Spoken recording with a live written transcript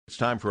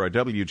time for our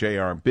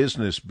WJR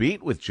Business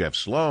Beat with Jeff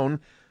Sloan,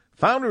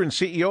 founder and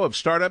CEO of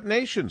Startup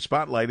Nation,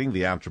 spotlighting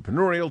the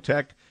entrepreneurial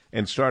tech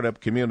and startup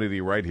community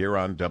right here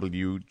on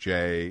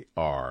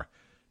WJR.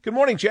 Good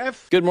morning,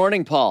 Jeff. Good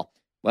morning, Paul.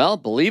 Well,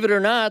 believe it or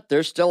not,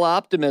 there's still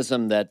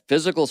optimism that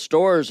physical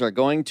stores are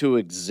going to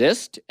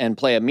exist and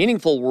play a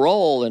meaningful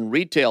role in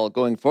retail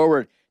going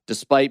forward,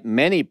 despite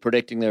many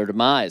predicting their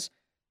demise.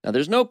 Now,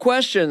 there's no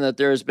question that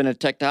there has been a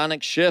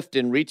tectonic shift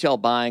in retail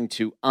buying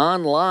to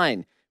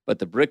online, but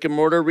the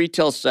brick-and-mortar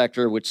retail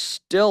sector, which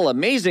still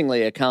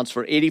amazingly accounts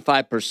for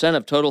 85%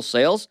 of total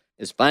sales,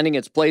 is finding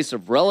its place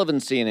of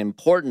relevancy and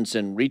importance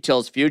in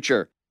retail's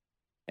future.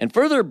 And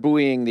further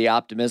buoying the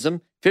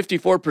optimism,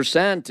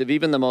 54% of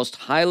even the most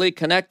highly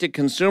connected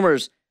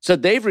consumers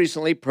said they've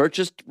recently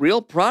purchased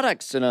real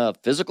products in a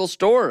physical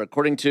store,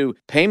 according to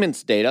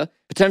payments data,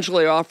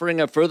 potentially offering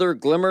a further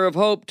glimmer of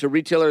hope to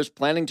retailers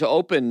planning to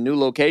open new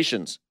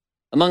locations.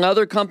 Among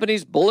other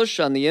companies bullish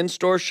on the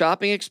in-store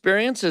shopping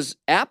experience is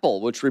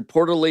Apple, which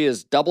reportedly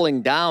is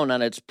doubling down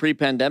on its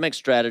pre-pandemic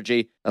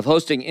strategy of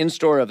hosting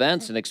in-store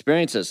events and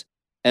experiences.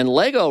 And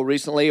Lego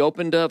recently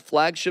opened a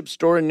flagship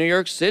store in New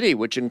York City,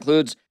 which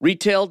includes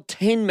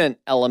retail-tainment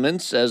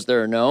elements, as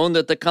they're known,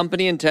 that the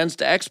company intends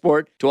to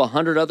export to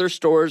 100 other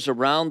stores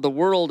around the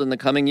world in the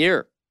coming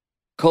year.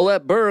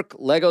 Colette Burke,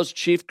 Lego's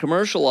chief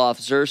commercial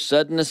officer,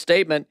 said in a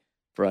statement,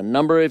 "For a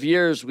number of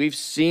years, we've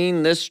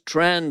seen this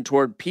trend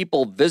toward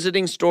people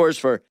visiting stores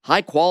for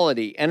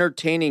high-quality,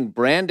 entertaining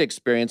brand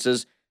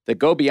experiences that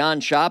go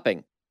beyond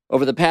shopping.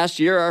 Over the past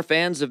year, our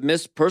fans have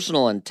missed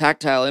personal and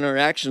tactile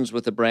interactions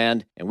with the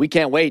brand, and we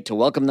can't wait to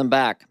welcome them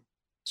back."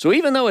 So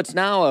even though it's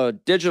now a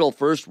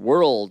digital-first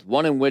world,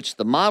 one in which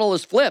the model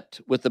is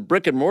flipped, with the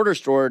brick-and-mortar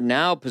store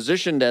now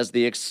positioned as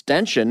the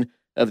extension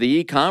of the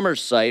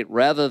e-commerce site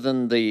rather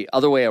than the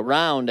other way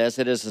around as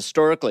it has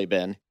historically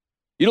been,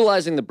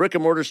 utilizing the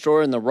brick-and-mortar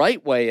store in the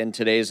right way in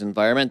today's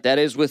environment, that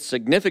is, with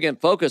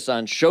significant focus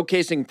on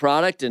showcasing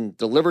product and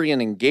delivering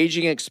an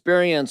engaging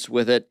experience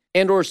with it,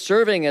 and or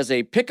serving as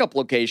a pickup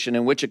location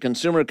in which a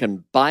consumer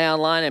can buy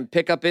online and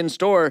pick up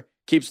in-store,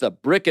 keeps the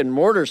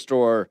brick-and-mortar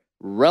store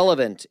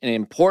relevant and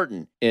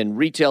important in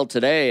retail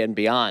today and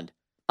beyond.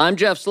 I'm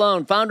Jeff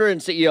Sloan, founder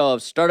and CEO of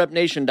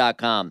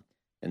StartupNation.com,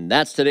 and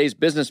that's today's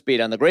Business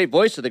Beat on the great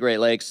voice of the Great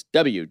Lakes,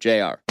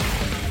 WJR.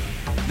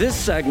 This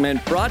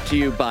segment brought to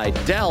you by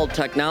Dell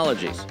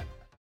Technologies.